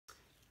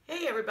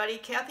Hey everybody,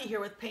 Kathy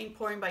here with Paint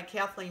Pouring by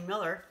Kathleen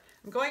Miller.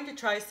 I'm going to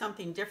try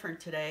something different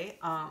today.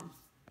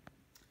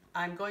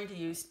 I'm going to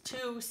use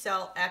two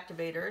cell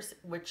activators,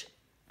 which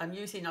I'm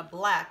using a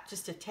black,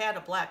 just a tad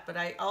of black, but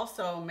I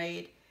also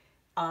made,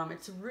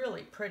 it's a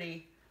really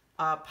pretty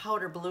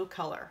powder blue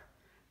color.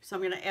 So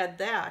I'm going to add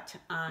that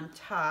on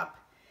top.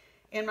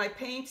 And my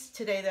paints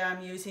today that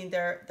I'm using,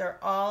 they're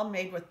all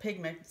made with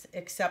pigments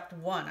except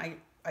one.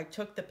 I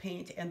took the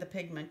paint and the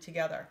pigment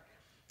together.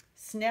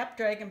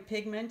 Snapdragon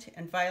Pigment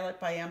and Violet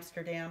by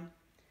Amsterdam,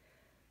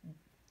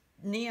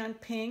 Neon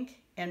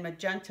Pink and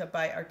Magenta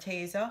by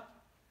Arteza,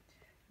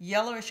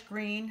 Yellowish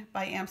Green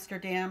by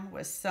Amsterdam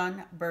with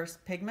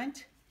Sunburst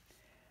Pigment.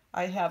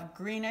 I have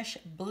Greenish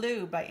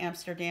Blue by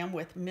Amsterdam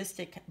with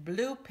Mistic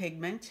Blue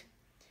Pigment.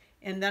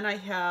 And then I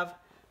have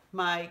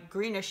my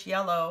Greenish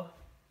Yellow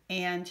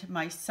and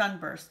my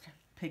Sunburst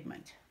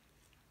Pigment.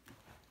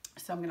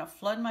 So I'm going to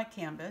flood my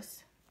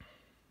canvas.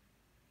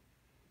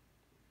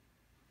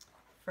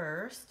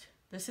 First,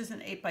 this is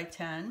an 8 by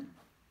 10.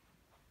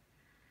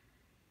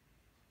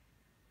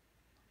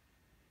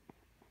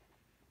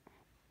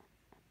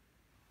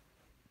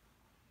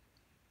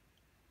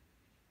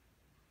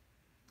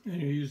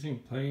 And you're using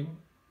plain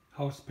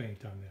house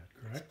paint on that,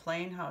 correct? It's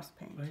plain house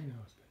paint. Plain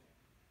house paint.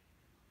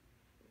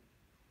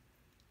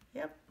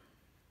 Yep.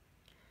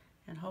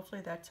 And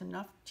hopefully that's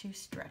enough to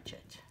stretch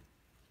it.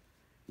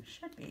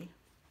 Should be,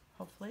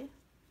 hopefully.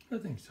 I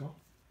think so.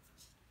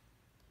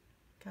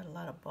 Got a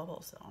lot of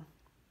bubbles though.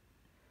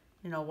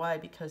 You know why?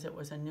 Because it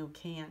was a new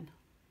can.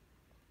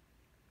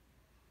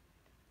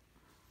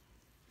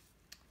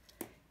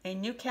 A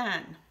new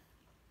can.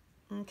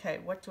 Okay,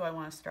 what do I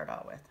want to start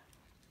out with?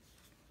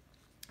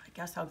 I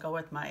guess I'll go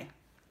with my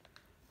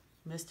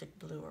Mistic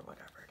Blue or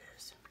whatever it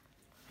is.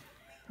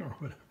 Or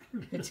whatever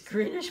it is. It's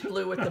Greenish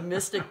Blue with the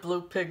Mistic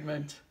Blue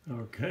pigment.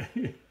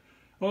 Okay.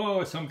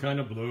 Oh, it's some kind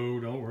of blue.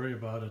 Don't worry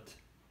about it.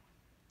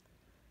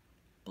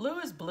 Blue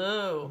is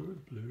blue. Blue is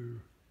blue.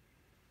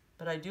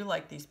 But I do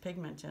like these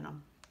pigments in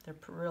them. They're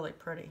really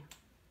pretty.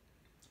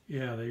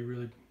 Yeah, they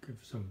really give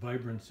some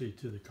vibrancy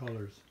to the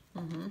colors.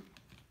 Mm-hmm.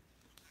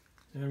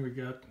 And we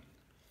got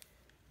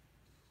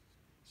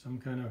some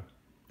kind of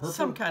purple.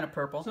 Some kind of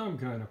purple. Some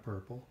kind of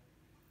purple.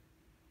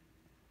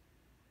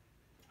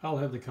 I'll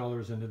have the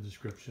colors in the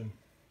description.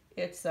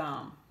 It's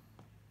the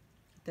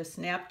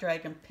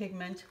Snapdragon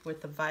Pigment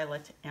with the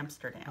Violet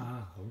Amsterdam.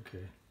 Ah,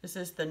 okay. This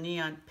is the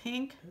Neon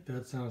Pink.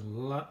 That sounds a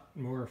lot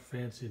more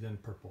fancy than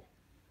purple.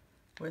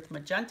 With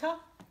Magenta.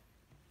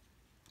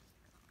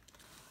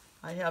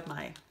 I have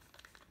my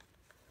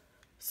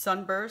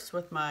Sunburst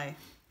with my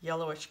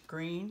Yellowish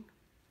Green.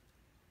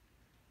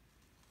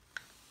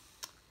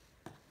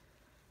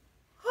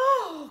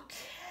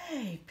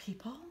 Okay,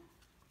 people.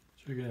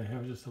 So you're going to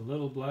have just a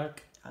little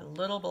black. A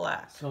little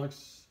black.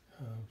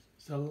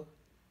 Cell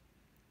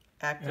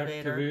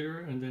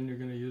Activator. And then you're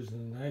going to use a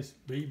nice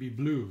baby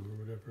blue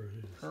or whatever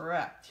it is.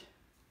 Correct.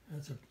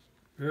 That's a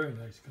very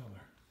nice color.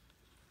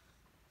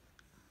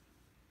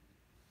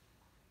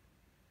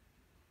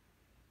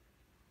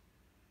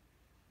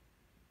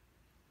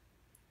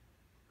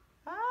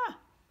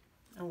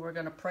 And we're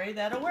going to pray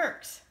that it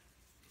works.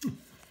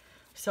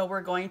 So we're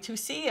going to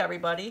see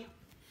everybody.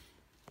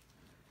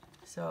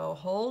 So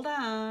hold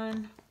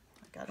on.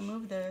 I got to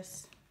move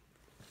this.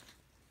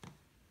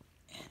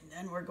 And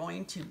then we're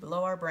going to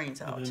blow our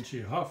brains out. And then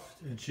she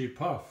huffed and she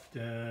puffed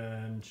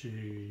and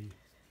she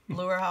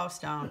blew her house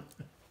down.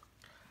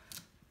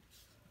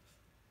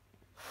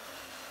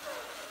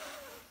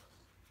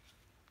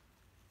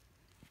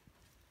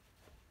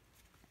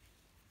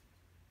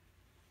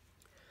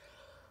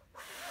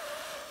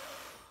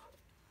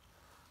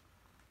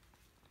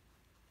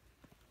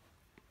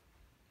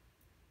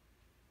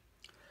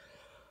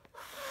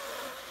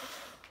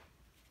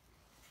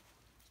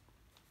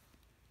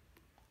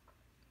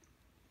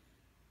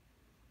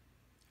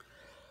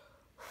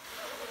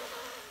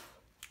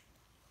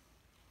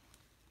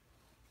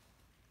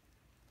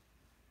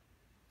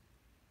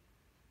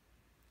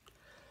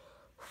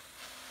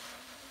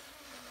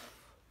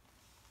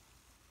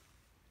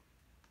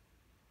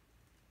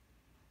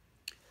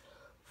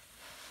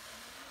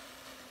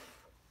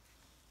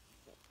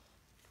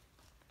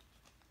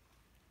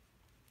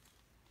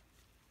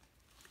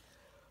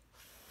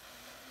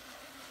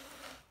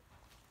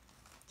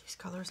 These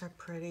colors are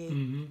pretty.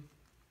 Mm-hmm.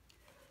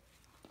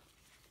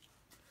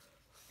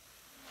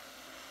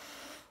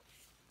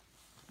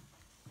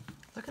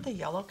 Look at the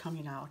yellow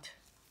coming out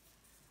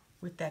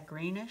with that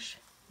greenish.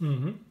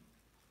 Mm-hmm.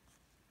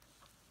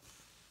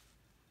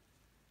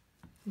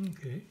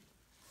 Okay.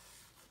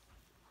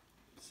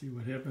 Let's see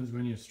what happens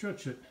when you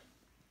stretch it.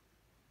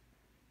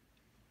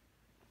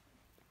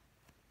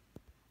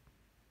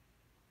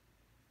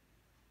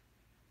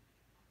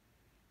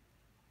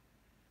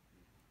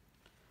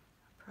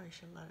 Probably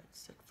should let it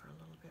sit for a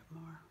little bit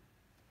more.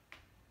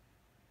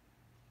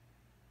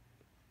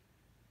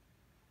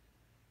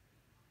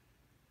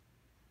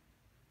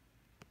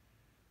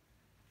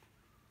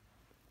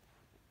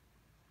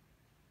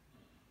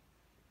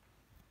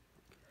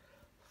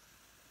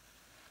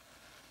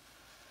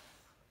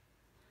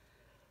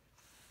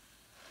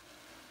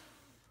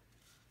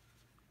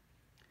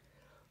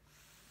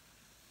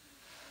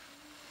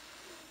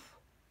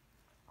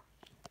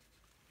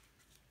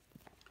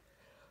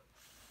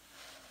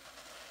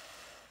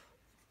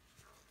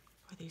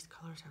 Oh, these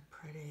colors are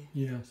pretty.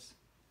 Yes,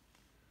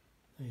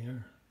 they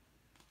are.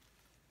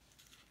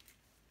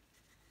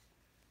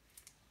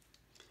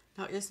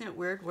 Now, isn't it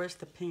weird? Where's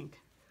the pink?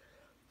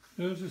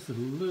 There's just a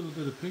little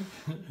bit of pink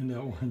in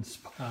that one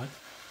spot.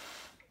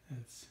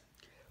 It's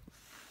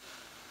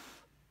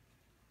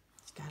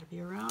got to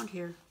be around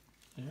here.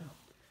 Yeah.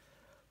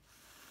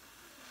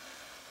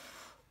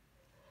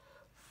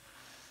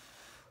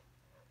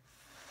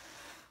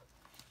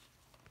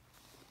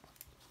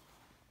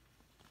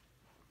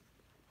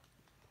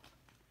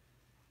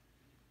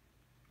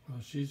 Well,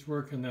 she's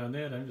working on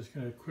that. I'm just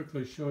going to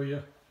quickly show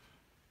you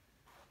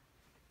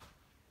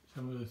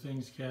some of the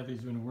things Kathy's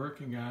been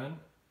working on.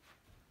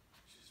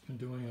 She's been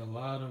doing a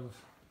lot of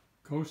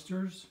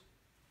coasters.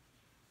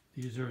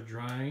 These are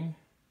drying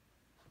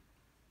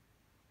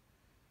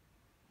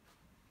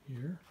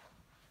here.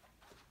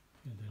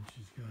 And then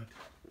she's got,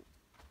 I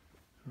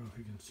don't know if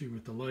you can see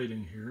with the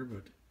lighting here,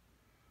 but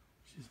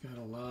she's got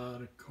a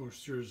lot of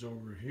coasters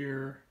over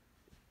here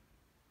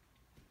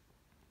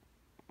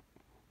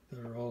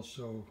that are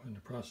also in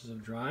the process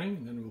of drying.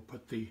 And then we'll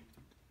put the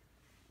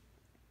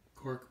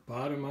cork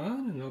bottom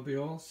on and they'll be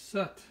all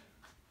set.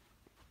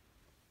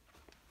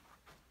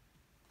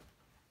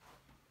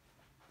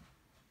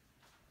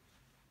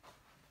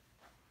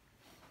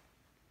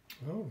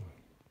 Oh,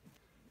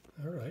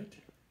 all right.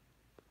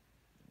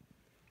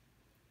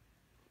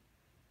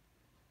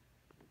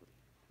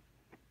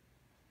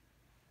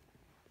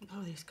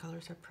 Oh, these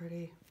colors are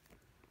pretty.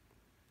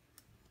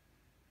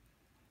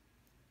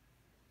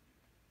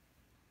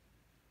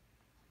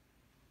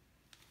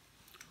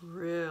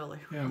 Really,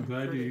 Yeah, I'm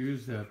glad you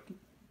used that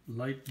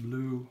light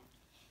blue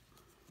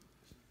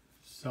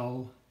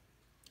cell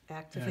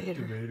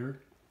activator.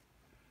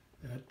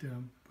 That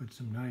put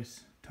some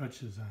nice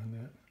touches on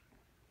that.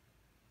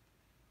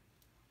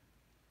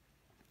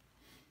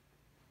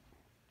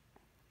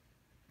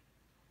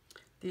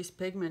 These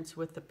pigments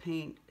with the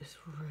paint is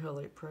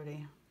really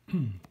pretty.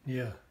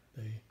 Yeah,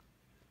 they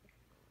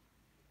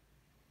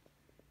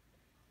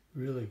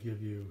really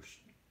give you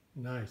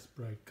nice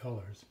bright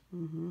colors.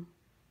 Mm-hmm.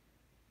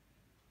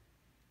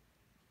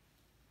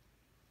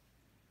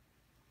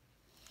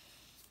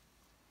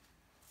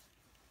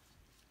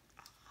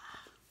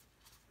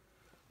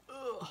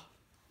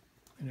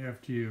 And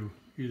after you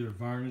either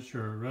varnish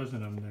or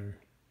resin them, they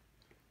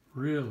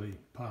really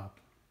pop.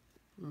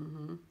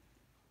 Mm-hmm.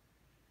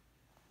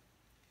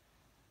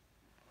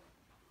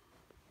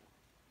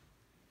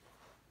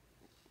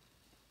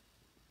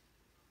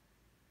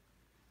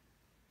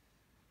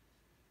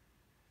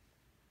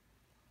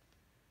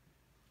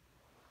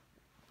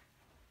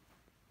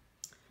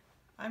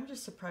 I'm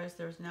just surprised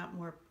there's not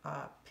more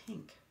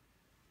pink.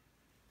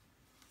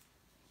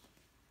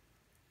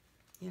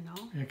 You know?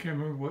 I can't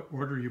remember what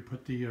order you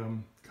put the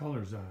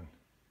colors on.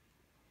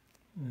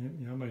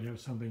 You know, might have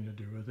something to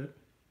do with it.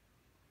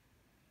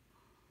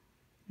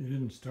 You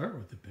didn't start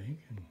with the pink.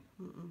 And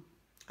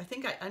I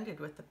think I ended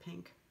with the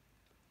pink.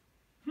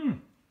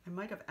 I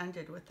might have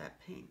ended with that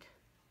pink.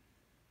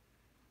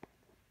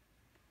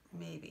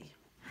 Maybe.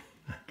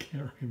 I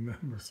can't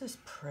remember. This is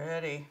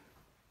pretty.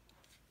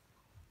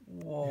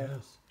 Whoa.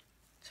 Yes.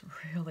 It's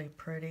really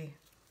pretty.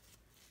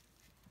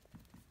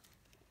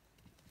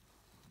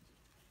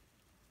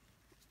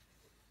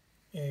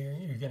 Yeah,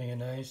 you're getting a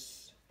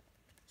nice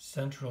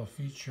central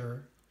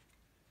feature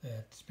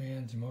that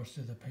spans most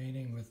of the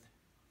painting with,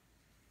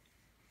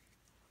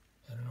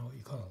 I don't know what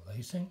you call it,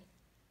 lacing?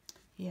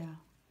 Yeah.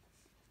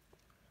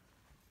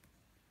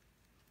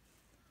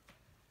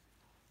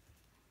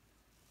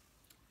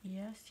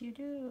 Yes, you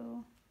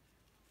do.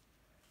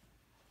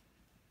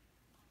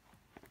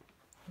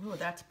 Ooh,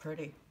 that's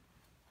pretty.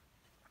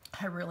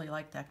 I really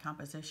like that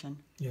composition.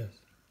 Yes.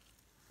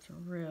 It's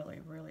really,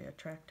 really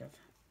attractive.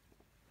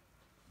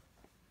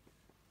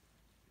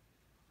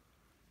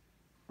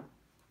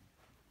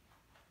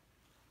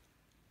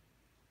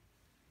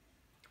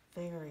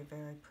 Very,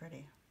 very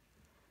pretty.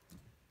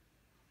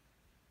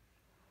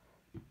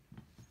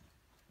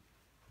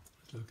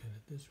 Let's look at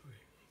it this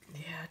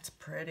way. Yeah, it's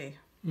pretty.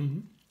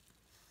 Mm-hmm.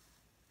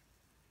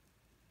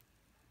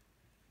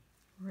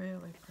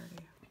 Really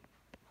pretty.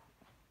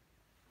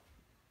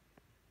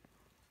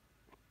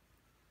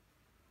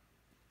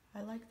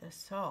 I like this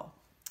so.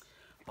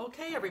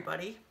 Okay,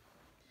 everybody.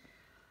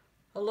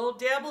 A little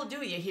dab will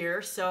do you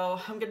here,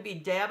 so I'm going to be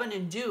dabbing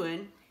and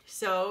doing.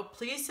 So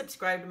please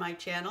subscribe to my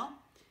channel,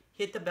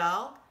 hit the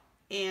bell,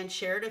 and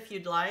share it if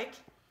you'd like.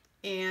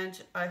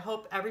 And I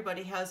hope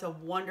everybody has a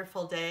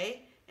wonderful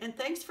day. And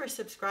thanks for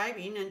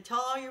subscribing, and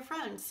tell all your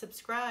friends,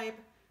 subscribe,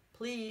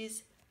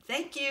 please.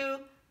 Thank you.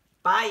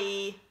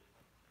 Bye.